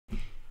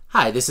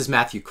Hi, this is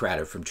Matthew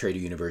Cratter from Trader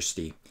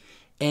University,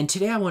 and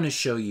today I want to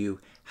show you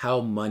how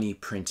money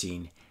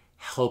printing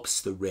helps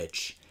the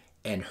rich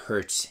and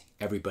hurts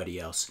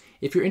everybody else.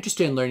 If you're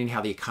interested in learning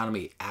how the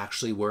economy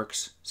actually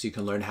works, so you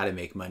can learn how to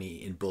make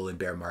money in bull and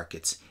bear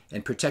markets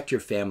and protect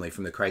your family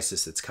from the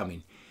crisis that's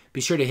coming,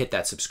 be sure to hit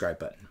that subscribe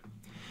button.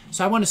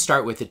 So I want to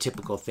start with a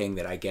typical thing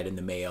that I get in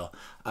the mail.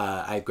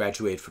 I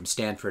graduated from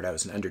Stanford. I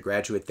was an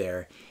undergraduate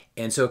there.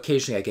 And so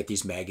occasionally I get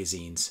these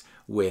magazines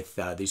with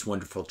these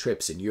wonderful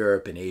trips in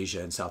Europe and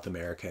Asia and South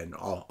America and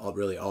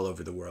really all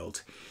over the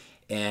world.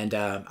 And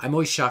I'm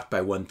always shocked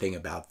by one thing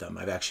about them.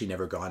 I've actually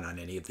never gone on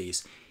any of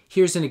these.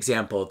 Here's an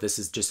example. This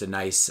is just a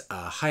nice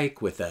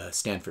hike with a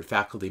Stanford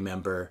faculty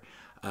member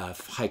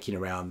hiking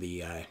around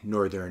the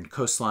northern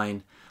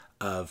coastline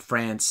of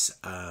France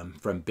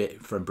from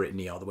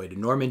Brittany all the way to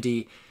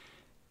Normandy.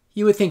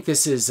 You would think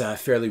this is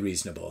fairly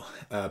reasonable.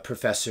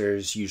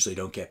 Professors usually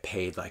don't get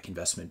paid like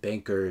investment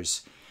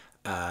bankers.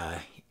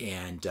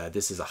 And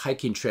this is a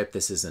hiking trip.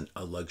 This isn't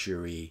a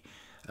luxury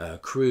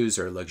cruise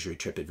or a luxury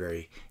trip at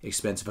very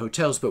expensive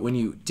hotels. But when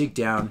you dig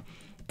down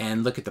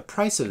and look at the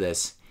price of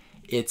this,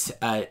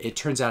 it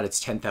turns out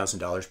it's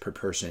 $10,000 per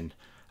person,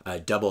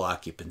 double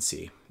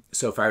occupancy.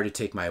 So if I were to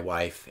take my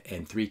wife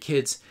and 3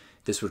 kids,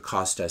 this would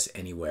cost us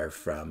anywhere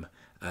from,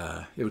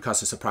 it would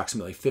cost us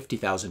approximately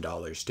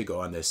 $50,000 to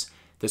go on this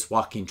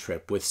walking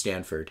trip with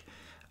Stanford.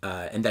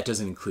 And that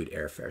doesn't include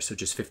airfare. So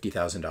just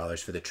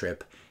 $50,000 for the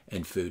trip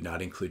and food,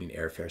 not including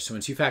airfare. So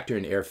once you factor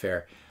in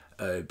airfare,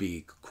 it'd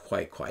be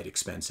quite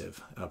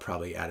expensive.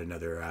 Probably add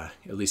another,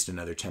 at least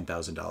another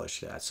 $10,000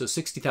 to that. So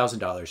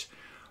 $60,000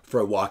 for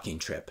a walking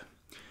trip.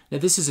 Now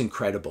this is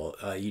incredible.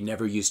 You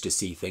never used to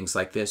see things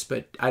like this,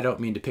 but I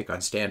don't mean to pick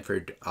on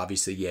Stanford.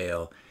 Obviously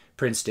Yale,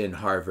 Princeton,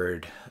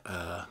 Harvard,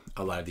 a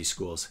lot of these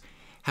schools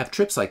have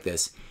trips like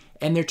this.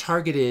 And they're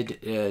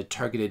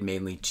targeted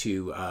mainly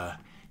to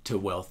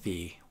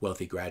wealthy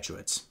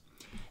graduates.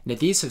 Now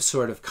these have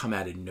sort of come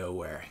out of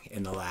nowhere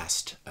in the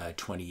last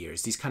 20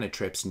 years. These kind of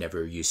trips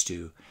never used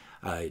to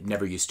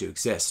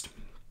exist.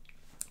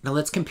 Now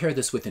let's compare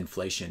this with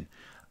inflation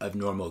of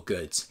normal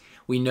goods.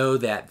 We know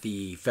that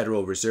the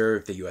Federal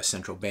Reserve, the U.S.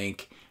 Central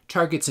Bank,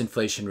 targets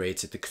inflation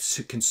rates at the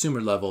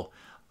consumer level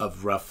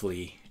of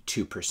roughly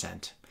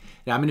 2%.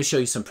 Now I'm going to show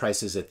you some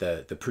prices at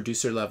the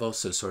producer level,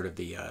 so sort of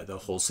the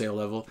wholesale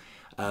level,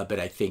 but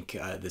I think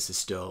this is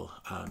still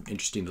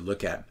interesting to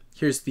look at.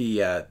 Here's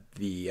the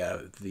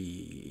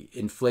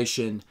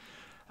inflation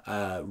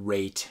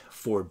rate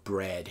for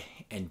bread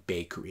and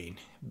bakery,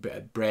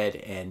 bread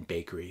and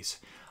bakeries.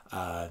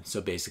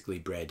 So basically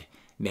bread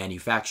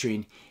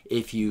manufacturing.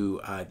 If you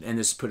and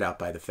this is put out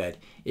by the Fed,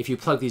 if you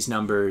plug these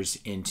numbers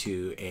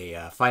into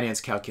a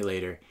finance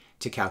calculator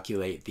to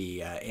calculate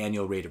the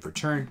annual rate of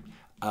return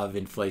of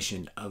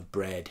inflation of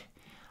bread,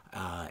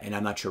 and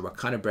I'm not sure what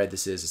kind of bread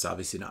this is. It's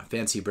obviously not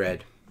fancy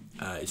bread.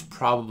 It's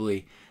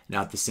probably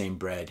not the same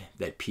bread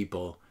that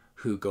people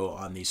who go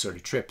on these sort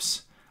of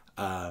trips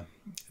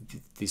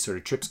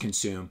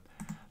consume,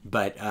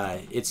 but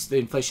the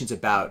inflation's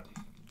about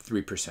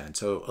 3%,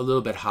 so a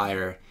little bit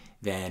higher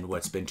than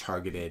what's been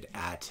targeted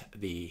at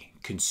the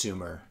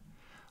consumer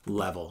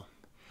level.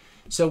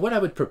 So what I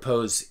would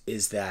propose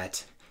is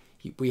that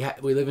we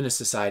live in a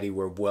society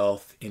where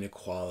wealth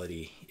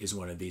inequality is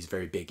one of these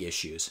very big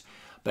issues.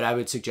 But I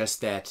would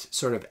suggest that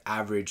sort of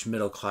average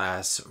middle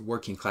class,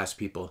 working class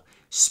people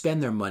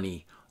spend their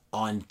money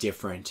on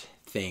different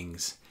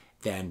things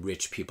than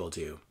rich people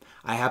do.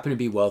 I happen to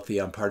be wealthy.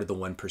 I'm part of the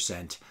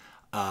 1%.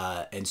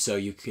 And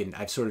so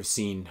I've sort of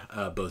seen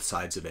both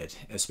sides of it,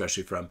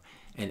 especially from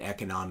an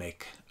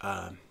economic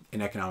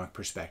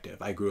perspective.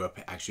 I grew up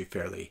actually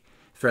fairly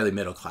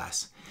middle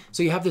class.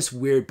 So you have this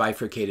weird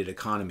bifurcated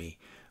economy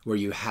where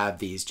you have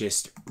these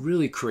just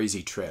really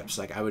crazy trips.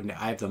 Like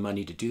I have the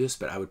money to do this,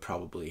 but I would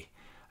probably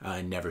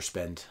never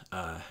spend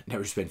 $50,000 or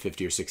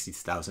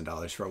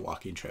 $60,000 for a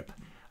walking trip.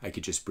 I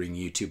could just bring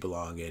YouTube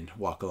along and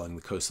walk along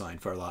the coastline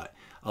for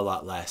a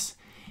lot less.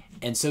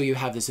 And so you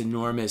have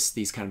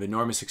these kind of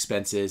enormous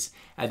expenses,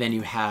 and then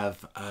you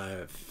have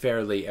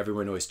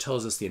everyone always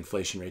tells us the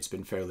inflation rate's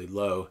been fairly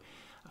low,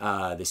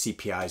 the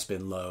CPI's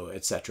been low,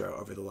 etc.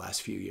 over the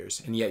last few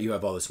years, and yet you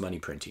have all this money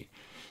printing.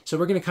 So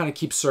we're going to kind of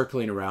keep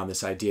circling around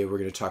this idea. We're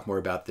going to talk more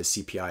about the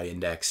CPI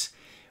index,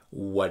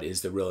 what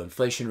is the real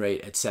inflation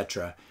rate,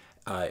 etc.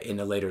 In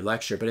a later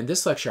lecture. But in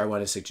this lecture, I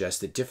want to suggest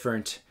that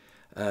different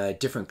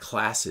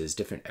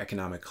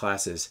economic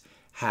classes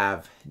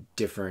have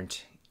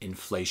different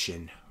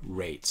inflation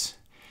rates.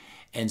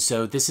 And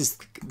so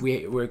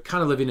we're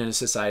kind of living in a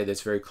society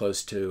that's very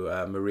close to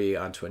Marie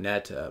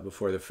Antoinette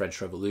before the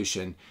French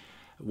Revolution,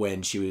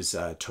 when she was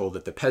told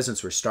that the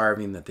peasants were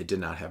starving, that they did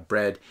not have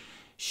bread.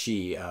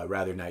 She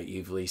rather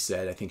naively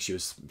said, I think she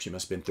must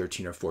have been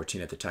 13 or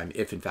 14 at the time,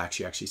 if in fact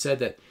she actually said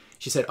that.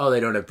 She said, oh,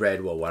 they don't have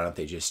bread. Well, why don't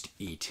they just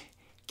eat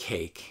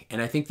cake?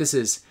 And I think this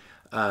is,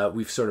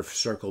 we've sort of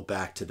circled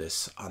back to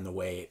this on the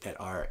way that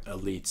our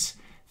elites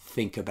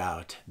think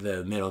about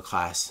the middle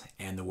class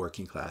and the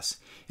working class.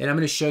 And I'm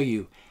going to show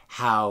you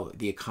how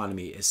the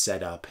economy is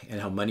set up and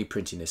how money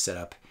printing is set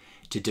up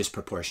to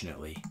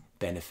disproportionately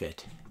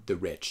benefit the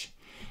rich.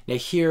 Now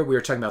here we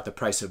were talking about the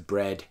price of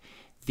bread.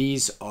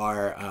 These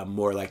are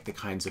more like the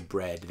kinds of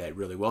bread that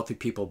really wealthy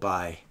people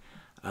buy.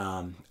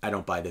 I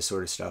don't buy this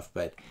sort of stuff,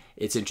 but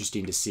it's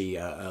interesting to see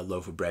a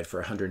loaf of bread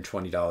for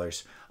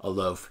 $120 a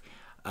loaf.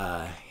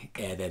 And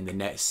then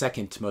the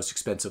second most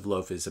expensive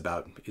loaf is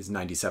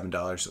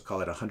 $97, so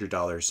call it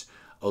 $100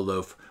 a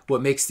loaf.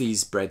 What makes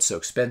these breads so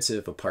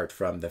expensive, apart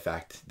from the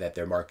fact that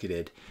they're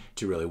marketed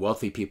to really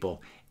wealthy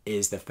people,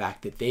 is the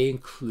fact that they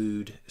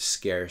include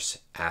scarce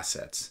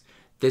assets.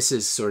 This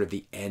is sort of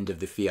the end of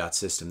the fiat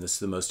system. This is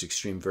the most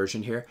extreme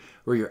version here,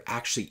 where you're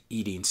actually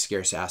eating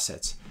scarce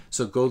assets.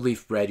 So gold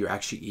leaf bread, you're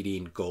actually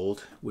eating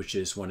gold, which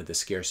is one of the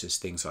scarcest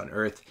things on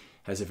earth,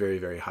 has a very,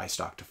 very high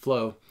stock to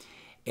flow.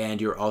 And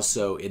you're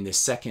also in the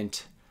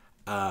second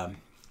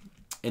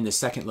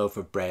loaf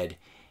of bread,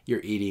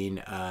 you're eating,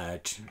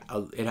 it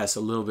has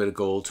a little bit of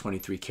gold,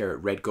 23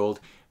 karat red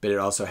gold, but it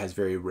also has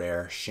very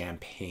rare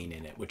champagne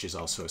in it, which is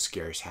also a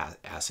scarce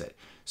asset,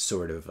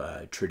 sort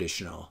of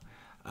traditional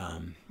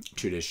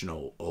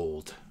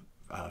old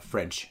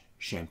French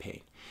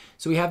champagne.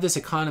 So we have this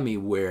economy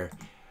where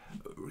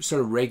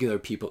sort of regular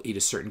people eat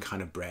a certain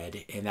kind of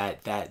bread, and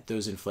that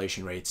those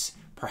inflation rates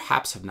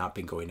perhaps have not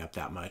been going up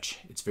that much.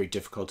 It's very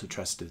difficult to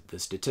trust the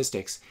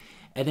statistics.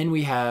 And then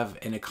we have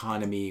an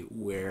economy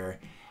where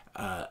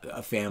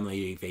a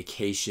family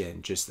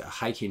vacation, just a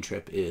hiking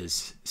trip,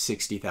 is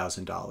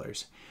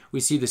 $60,000. We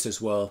see this as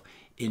well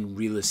in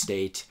real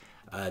estate.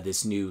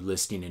 This new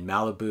listing in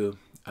Malibu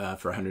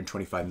for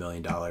 $125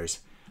 million.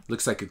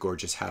 Looks like a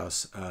gorgeous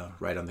house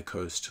right on the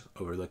coast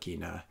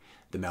overlooking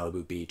the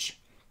Malibu beach.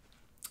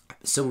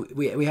 So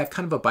we have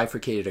kind of a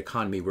bifurcated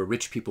economy where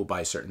rich people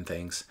buy certain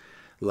things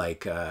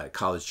like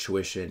college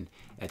tuition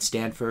at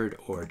Stanford,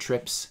 or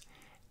trips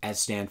at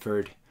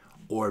Stanford,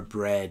 or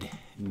bread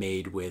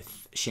made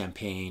with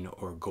champagne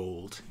or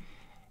gold,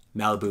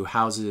 Malibu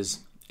houses,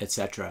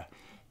 etc.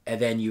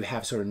 And then you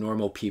have sort of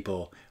normal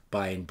people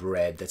buying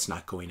bread that's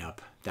not going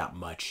up that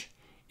much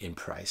in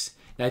price.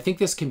 Now, I think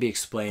this can be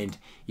explained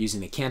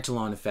using the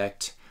Cantillon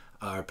Effect,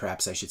 or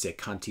perhaps I should say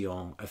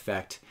Cantillon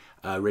Effect.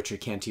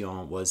 Richard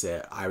Cantillon was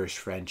an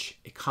Irish-French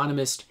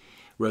economist,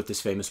 wrote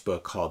this famous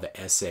book called The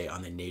Essay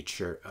on the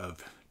Nature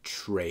of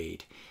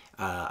Trade.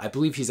 I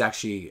believe he's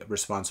actually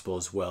responsible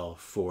as well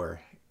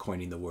for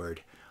coining the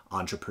word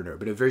entrepreneur,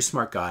 but a very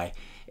smart guy.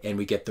 And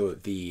we get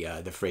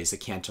the phrase the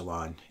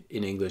Cantillon.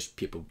 In English,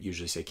 people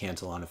usually say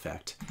Cantillon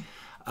Effect.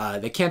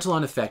 The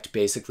Cantillon Effect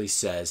basically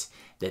says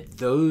that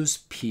those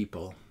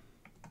people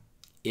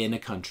in a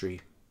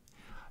country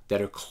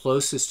that are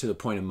closest to the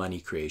point of money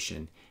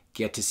creation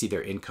get to see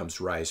their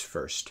incomes rise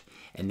first,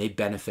 and they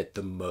benefit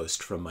the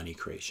most from money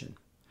creation.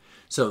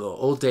 So the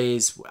old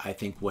days, I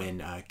think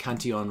when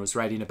Cantillon was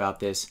writing about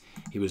this,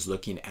 he was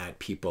looking at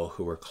people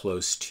who were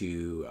close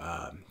to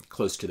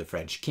the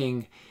French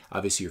king.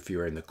 Obviously, if you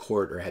were in the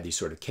court or had these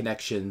sort of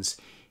connections,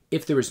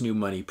 if there was new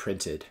money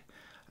printed.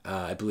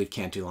 I believe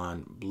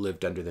Cantillon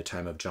lived under the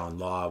time of John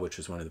Law, which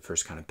was one of the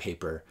first kind of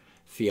paper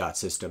fiat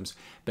systems.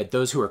 But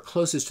those who are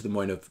closest to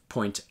the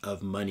point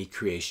of money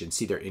creation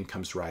see their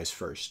incomes rise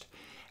first.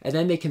 And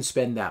then they can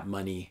spend that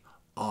money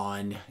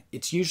on,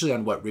 it's usually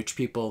on what rich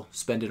people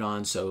spend it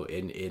on. So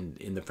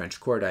in the French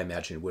court, I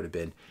imagine it would have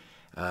been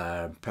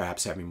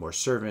perhaps having more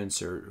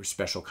servants or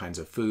special kinds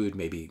of food,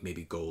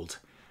 maybe gold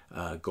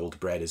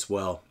bread as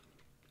well.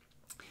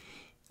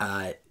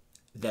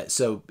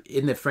 So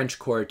in the French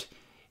court,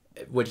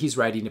 what he's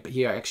writing,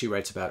 he actually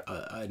writes about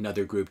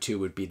another group too,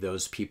 would be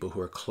those people who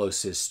are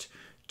closest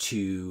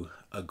to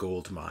a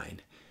gold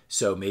mine.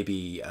 So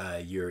maybe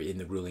you're in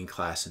the ruling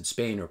class in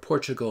Spain or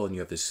Portugal, and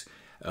you have this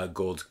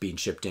gold being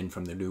shipped in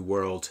from the New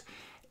World.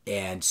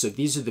 And so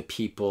these are the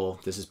people,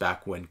 this is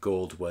back when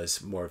gold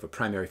was more of a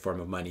primary form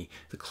of money.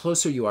 The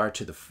closer you are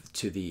to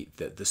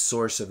the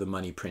source of the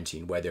money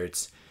printing, whether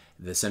it's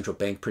the central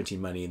bank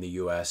printing money in the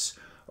US,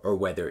 or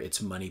whether it's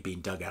money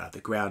being dug out of the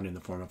ground in the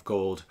form of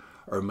gold,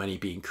 or money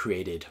being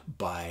created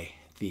by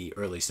the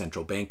early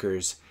central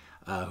bankers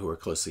who are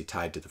closely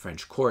tied to the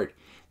French court,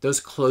 those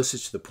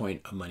closest to the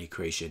point of money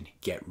creation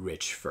get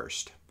rich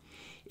first.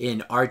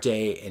 In our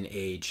day and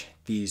age,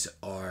 these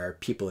are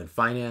people in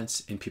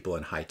finance and people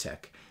in high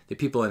tech. The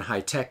people in high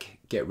tech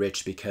get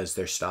rich because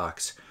their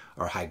stocks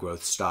are high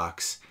growth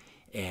stocks,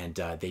 and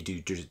they do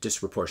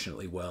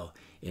disproportionately well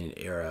in an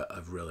era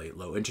of really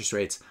low interest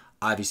rates.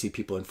 Obviously,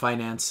 people in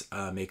finance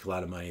make a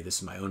lot of money. This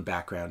is my own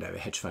background. I have a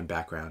hedge fund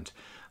background.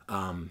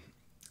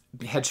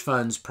 Hedge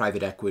funds,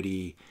 private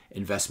equity,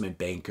 investment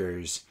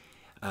bankers,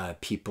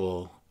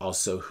 people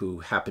also who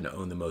happen to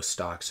own the most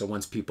stocks. So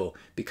once people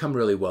become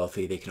really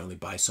wealthy, they can only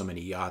buy so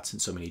many yachts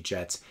and so many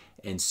jets.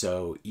 And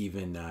so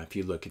even if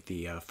you look at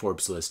the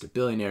Forbes list of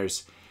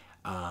billionaires,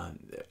 a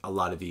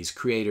lot of these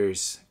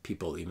creators,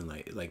 people even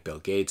like Bill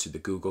Gates or the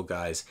Google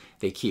guys,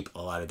 they keep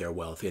a lot of their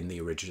wealth in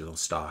the original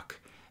stock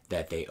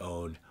that they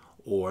own,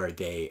 or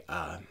they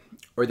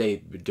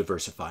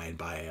diversify and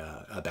buy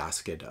a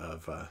basket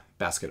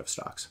of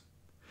stocks.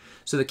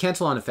 So the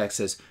Cantillon Effect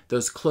says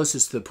those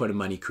closest to the point of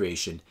money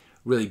creation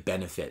really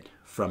benefit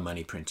from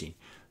money printing.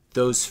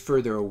 Those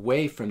further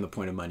away from the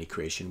point of money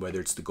creation, whether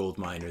it's the gold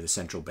mine or the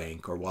central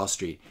bank or Wall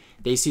Street,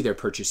 they see their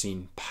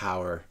purchasing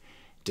power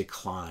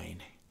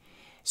decline.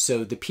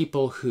 So the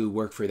people who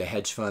work for the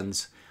hedge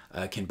funds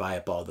can buy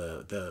up all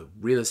the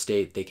real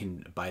estate, they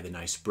can buy the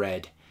nice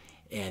bread,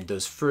 and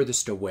those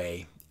furthest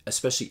away,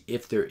 especially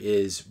if there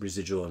is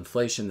residual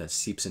inflation that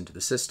seeps into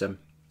the system,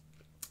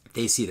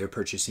 they see their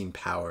purchasing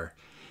power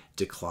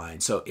decline.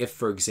 So if,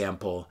 for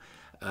example,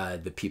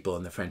 the people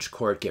in the French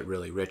court get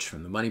really rich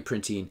from the money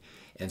printing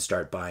and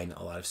start buying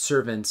a lot of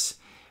servants,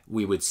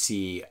 we would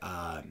see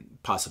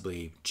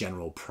possibly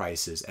general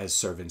prices as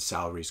servant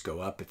salaries go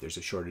up. If there's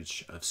a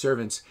shortage of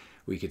servants,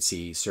 we could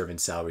see servant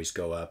salaries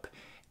go up,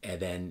 and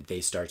then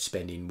they start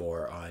spending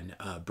more on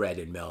bread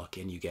and milk,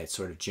 and you get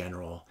sort of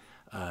general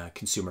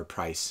consumer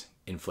price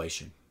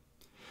inflation.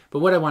 But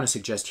what I want to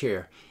suggest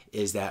here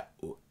is that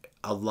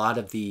a lot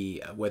of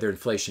the, whether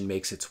inflation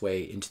makes its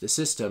way into the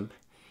system,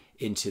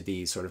 into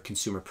the sort of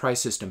consumer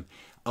price system,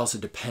 also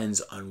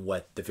depends on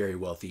what the very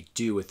wealthy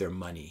do with their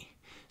money.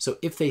 So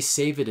if they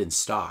save it in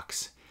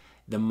stocks,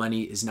 the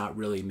money is not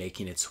really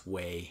making its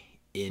way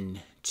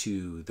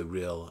into the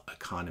real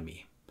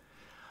economy.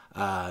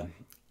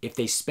 If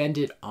they spend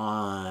it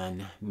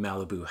on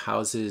Malibu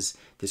houses,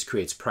 this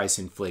creates price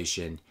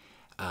inflation.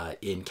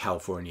 In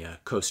California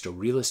coastal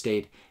real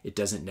estate, it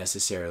doesn't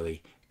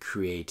necessarily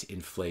create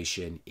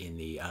inflation in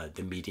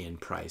the median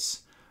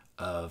price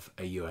of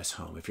a U.S.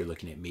 home, if you're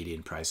looking at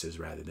median prices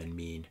rather than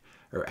mean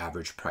or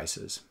average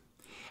prices.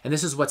 And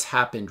this is what's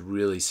happened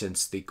really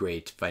since the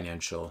great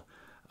financial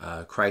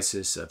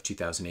crisis of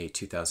 2008,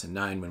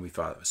 2009, when we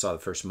saw the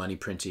first money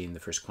printing, the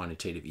first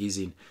quantitative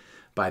easing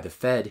by the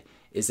Fed,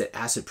 is that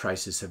asset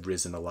prices have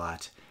risen a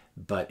lot.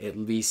 But at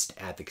least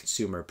at the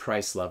consumer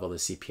price level, the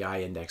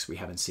CPI index, we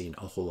haven't seen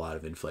a whole lot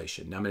of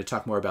inflation. Now I'm going to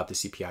talk more about the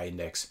CPI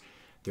index.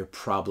 There are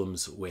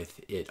problems with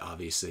it,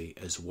 obviously,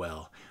 as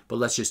well. But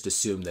let's just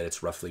assume that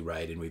it's roughly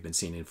right, and we've been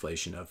seeing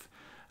inflation of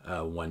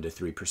 1 to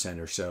 3%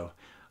 or so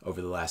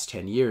over the last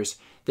 10 years.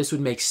 This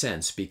would make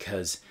sense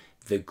because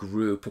the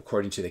group,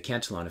 according to the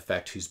Cantillon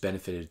Effect, who's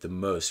benefited the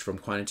most from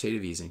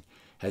quantitative easing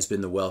has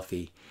been the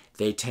wealthy.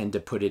 They tend to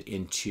put it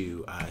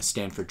into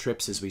Stanford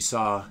trips, as we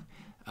saw,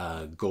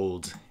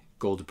 gold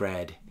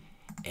bread,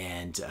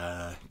 and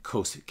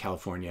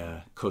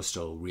California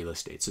coastal real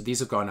estate. So these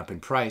have gone up in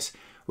price,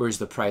 whereas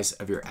the price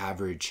of your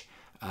average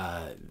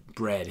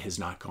bread has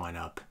not gone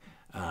up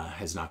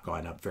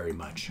very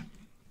much.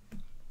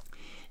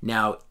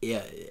 Now,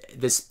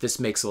 this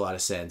makes a lot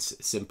of sense.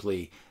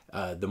 Simply,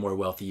 the more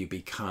wealthy you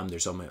become,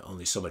 there's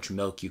only so much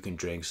milk you can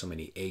drink, so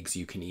many eggs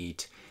you can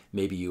eat.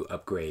 Maybe you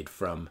upgrade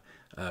from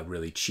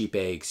really cheap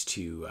eggs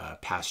to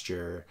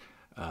pasture,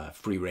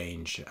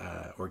 free-range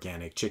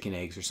organic chicken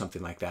eggs or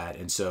something like that.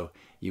 And so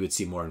you would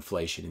see more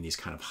inflation in these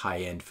kind of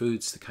high-end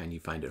foods, the kind you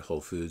find at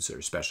Whole Foods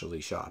or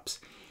specialty shops.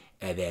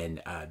 And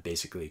then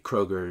basically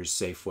Kroger's,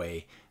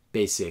 Safeway,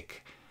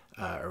 basic,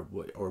 or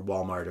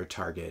Walmart or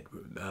Target,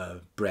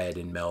 bread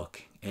and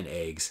milk and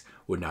eggs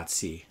would not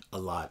see a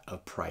lot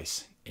of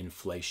price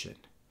inflation.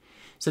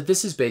 So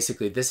this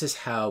is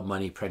how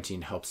money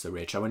printing helps the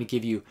rich. I want to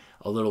give you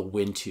a little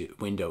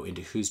window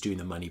into who's doing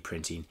the money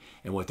printing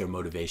and what their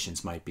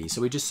motivations might be.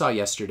 So we just saw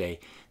yesterday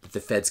that the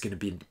Fed's going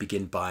to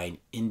begin buying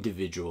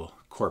individual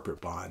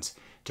corporate bonds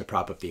to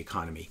prop up the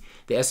economy.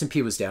 The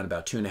S&P was down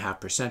about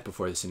 2.5%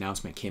 before this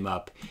announcement came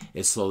up.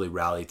 It slowly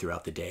rallied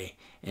throughout the day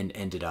and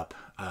ended up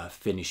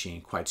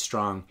finishing quite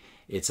strong.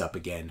 It's up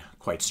again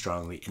quite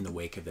strongly in the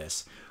wake of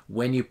this.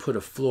 When you put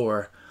a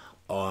floor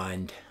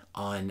on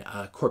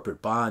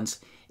corporate bonds,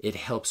 it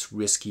helps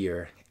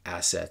riskier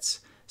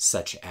assets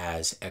such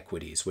as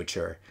equities, which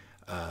are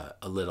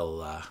a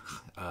little,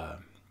 I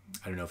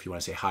don't know if you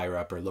want to say higher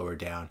up or lower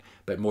down,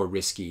 but more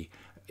risky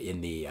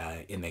in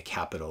the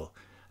capital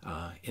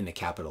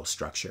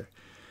structure.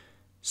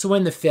 So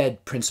when the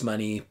Fed prints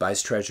money,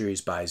 buys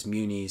treasuries, buys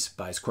munis,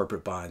 buys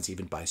corporate bonds,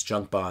 even buys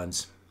junk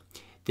bonds,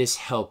 this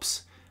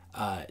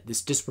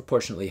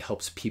disproportionately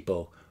helps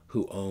people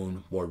who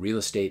own more real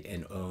estate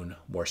and own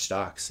more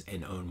stocks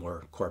and own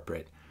more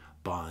corporate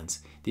bonds.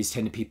 These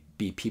tend to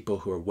be people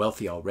who are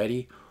wealthy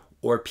already,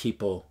 or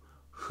people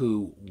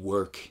who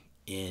work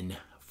in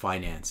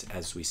finance,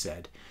 as we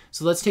said.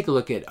 So let's take a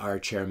look at our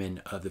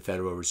chairman of the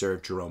Federal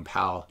Reserve, Jerome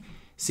Powell.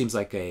 Seems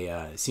like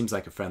a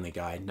friendly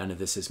guy. None of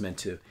this is meant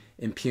to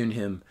impugn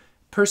him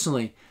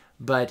personally,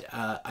 but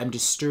I'm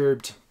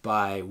disturbed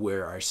by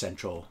where our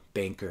central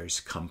bankers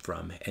come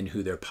from and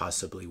who they're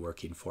possibly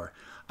working for.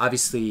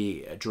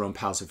 Obviously, Jerome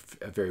Powell's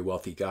a very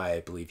wealthy guy.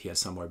 I believe he has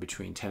somewhere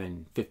between 10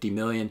 and 50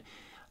 million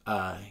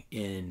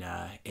in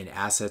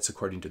assets,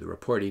 according to the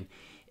reporting.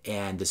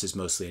 And this is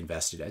mostly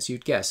invested, as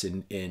you'd guess,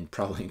 in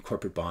probably in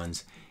corporate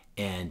bonds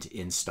and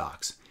in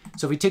stocks.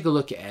 So if we take a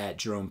look at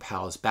Jerome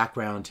Powell's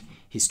background,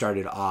 he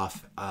started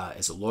off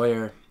as a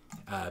lawyer,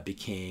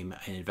 became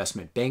an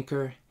investment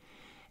banker,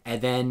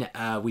 and then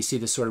we see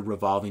this sort of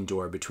revolving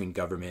door between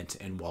government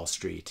and Wall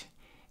Street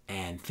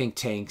and think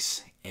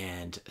tanks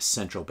and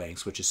central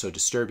banks, which is so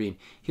disturbing.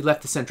 He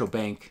left the central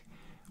bank,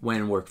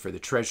 went and worked for the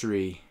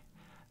Treasury,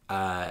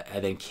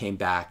 and then came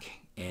back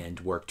and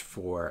worked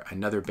for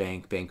another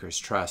bank, Bankers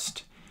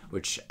Trust,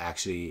 which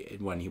actually,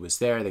 when he was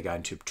there, they got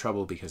into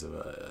trouble because of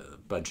a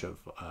bunch of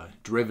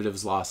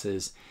derivatives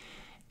losses.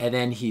 And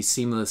then he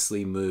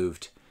seamlessly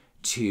moved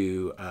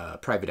to a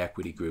private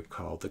equity group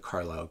called the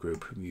Carlyle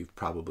Group, whom you've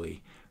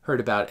probably heard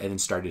about, and then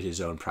started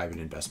his own private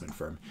investment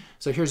firm.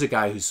 So here's a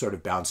guy who's sort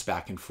of bounced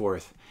back and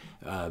forth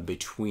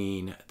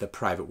between the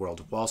private world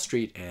of Wall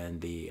Street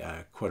and the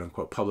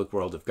quote-unquote public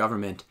world of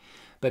government.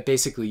 But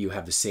basically, you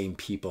have the same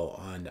people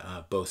on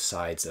both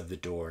sides of the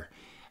door.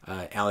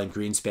 Alan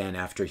Greenspan,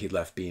 after he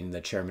left being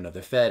the chairman of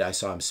the Fed, I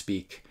saw him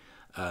speak.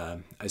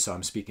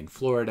 In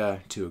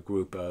Florida to a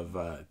group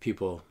of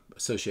people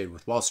associated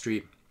with Wall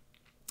Street.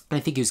 And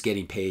I think he was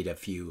getting paid a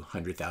few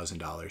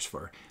 $100,000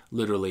 for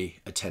literally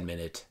a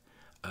 10-minute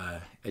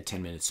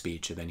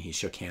speech, and then he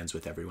shook hands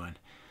with everyone,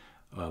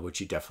 which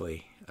he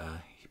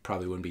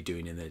probably wouldn't be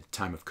doing in the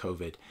time of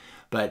COVID.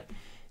 But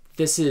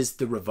this is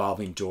the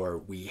revolving door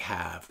we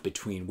have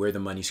between where the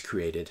money's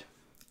created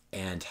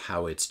and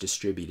how it's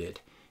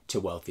distributed to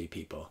wealthy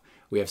people.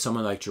 We have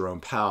someone like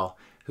Jerome Powell,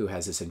 who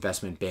has this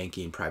investment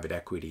banking, private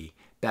equity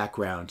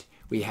background.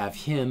 We have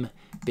him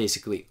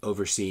basically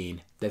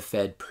overseeing the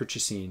Fed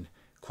purchasing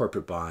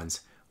corporate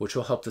bonds, which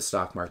will help the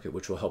stock market,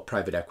 which will help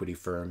private equity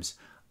firms,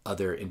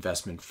 other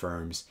investment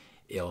firms.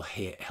 It'll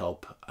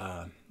help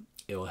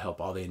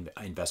all the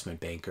investment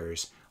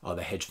bankers, all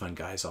the hedge fund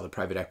guys, all the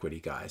private equity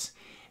guys.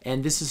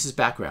 And this is his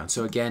background.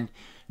 So again,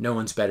 no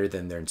one's better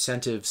than their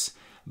incentives,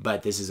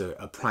 but this is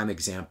a prime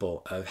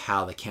example of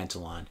how the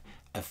Cantillon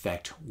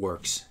effect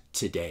works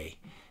today.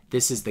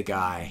 This is the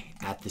guy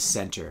at the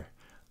center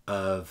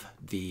of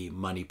the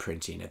money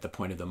printing, at the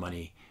point of the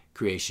money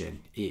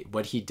creation.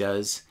 What he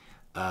does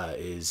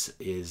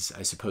is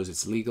I suppose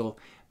it's legal,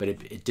 but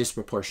it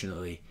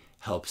disproportionately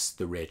helps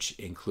the rich,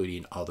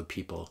 including all the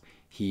people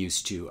he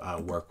used to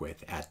work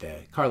with at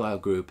the Carlyle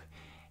Group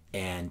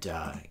and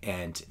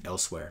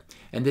elsewhere.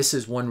 And this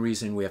is one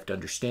reason we have to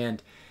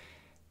understand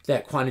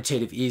that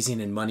quantitative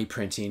easing and money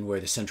printing, where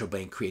the central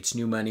bank creates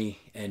new money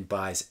and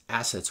buys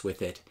assets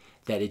with it,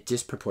 that it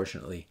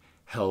disproportionately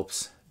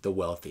helps the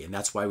wealthy. And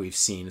that's why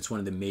it's one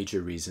of the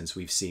major reasons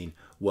we've seen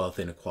wealth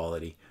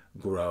inequality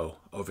grow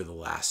over the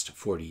last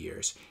 40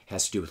 years. It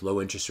has to do with low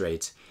interest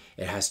rates.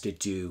 It has to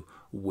do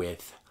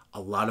with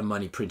a lot of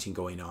money printing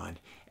going on,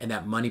 and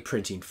that money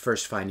printing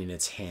first finding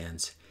its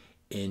hands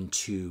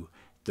into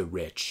the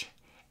rich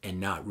and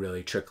not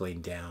really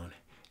trickling down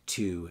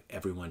to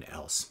everyone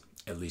else,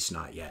 at least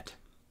not yet.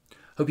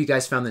 Hope you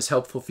guys found this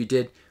helpful. If you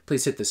did,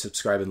 please hit the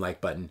subscribe and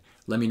like button.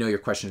 Let me know your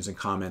questions and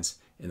comments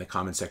in the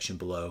comment section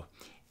below,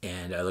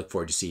 and I look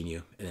forward to seeing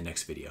you in the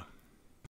next video.